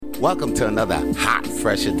Welcome to another hot,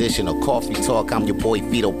 fresh edition of Coffee Talk. I'm your boy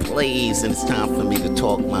Vito Plays, and it's time for me to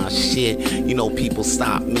talk my shit. You know, people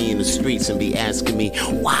stop me in the streets and be asking me,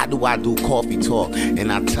 why do I do Coffee Talk?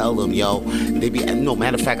 And I tell them,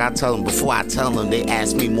 matter of fact, I tell them, before I tell them, they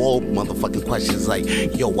ask me more motherfucking questions like,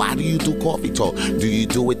 yo, why do you do Coffee Talk? Do you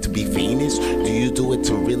do it to be famous? Do you do it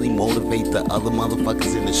to really motivate the other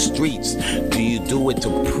motherfuckers in the streets? Do you do it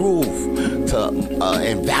to prove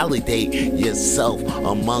and validate yourself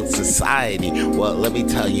amongst society? Well, let me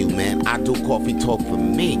tell you, man, I do Coffee Talk for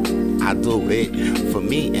me. I do it for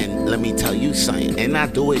me, and let me tell you something. And I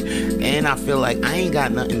do it, and I feel like I ain't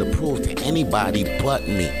got nothing to prove to anybody but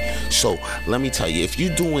me. So let me tell you, if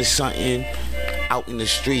you doing something out in the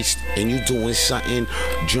streets and you doing something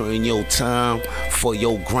during your time for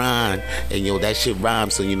your grind, and that shit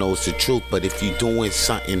rhymes, so it's the truth. But if you doing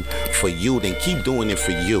something for you, then keep doing it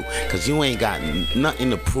for you, because you ain't got nothing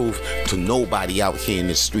to prove to nobody out here in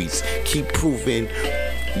the streets. Keep proving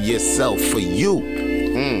yourself for you.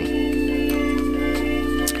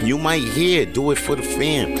 You might hear, do it for the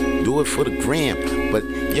fam, do it for the gram, but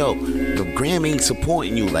the gram ain't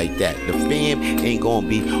supporting you like that. The fam ain't gonna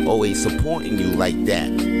be always supporting you like that.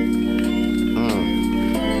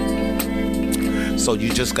 So you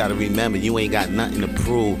just gotta remember, you ain't got nothing to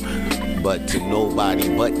prove but to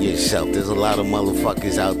nobody but yourself. There's a lot of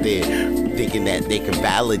motherfuckers out there thinking that they can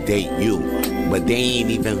validate you, but they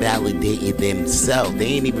ain't even validated themselves. They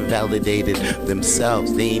ain't even validated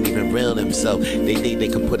themselves. They ain't even real themselves. They think they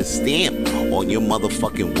can put a stamp on your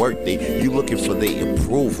motherfucking work. You looking for their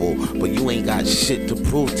approval, but you ain't got shit to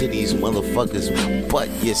prove to these motherfuckers but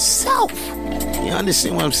yourself. You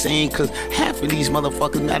understand what I'm saying? Because half of these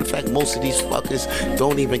motherfuckers, matter of fact, most of these fuckers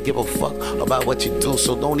don't even give a fuck about what you do.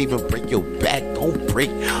 So don't even break your back.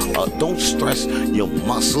 Don't stress your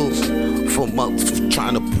muscles for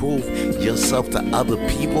trying to prove yourself to other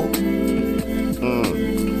people.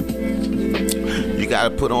 You gotta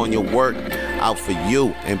put on your work out for you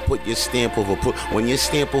and put your stamp of approval. When your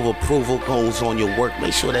stamp of approval goes on your work,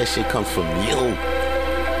 make sure that shit comes from you.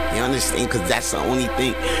 You understand? Because that's the only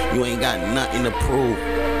thing. You ain't got nothing to prove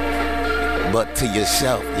but to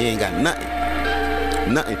yourself. You ain't got nothing.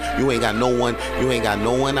 You ain't got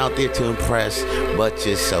no one out there to impress but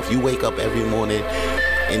yourself. You wake up every morning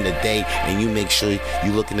in the day and you make sure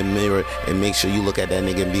you look in the mirror and make sure you look at that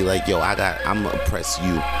nigga and be like, yo, I'm gonna impress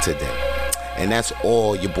you today. And that's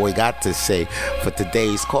all your boy got to say for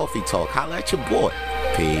today's Coffee Talk. Holla at your boy.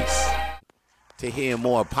 Peace. To hear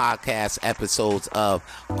more podcast episodes of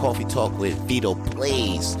Coffee Talk with Vito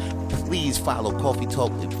Plays, please follow Coffee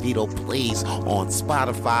Talk with Vito Plays on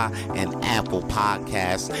Spotify and Apple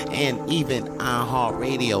Podcasts and even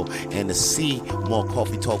iHeartRadio. And to see more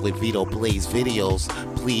Coffee Talk with Vito Plays videos,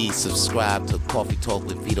 please subscribe to Coffee Talk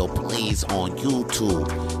with Vito Plays on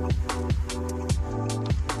YouTube.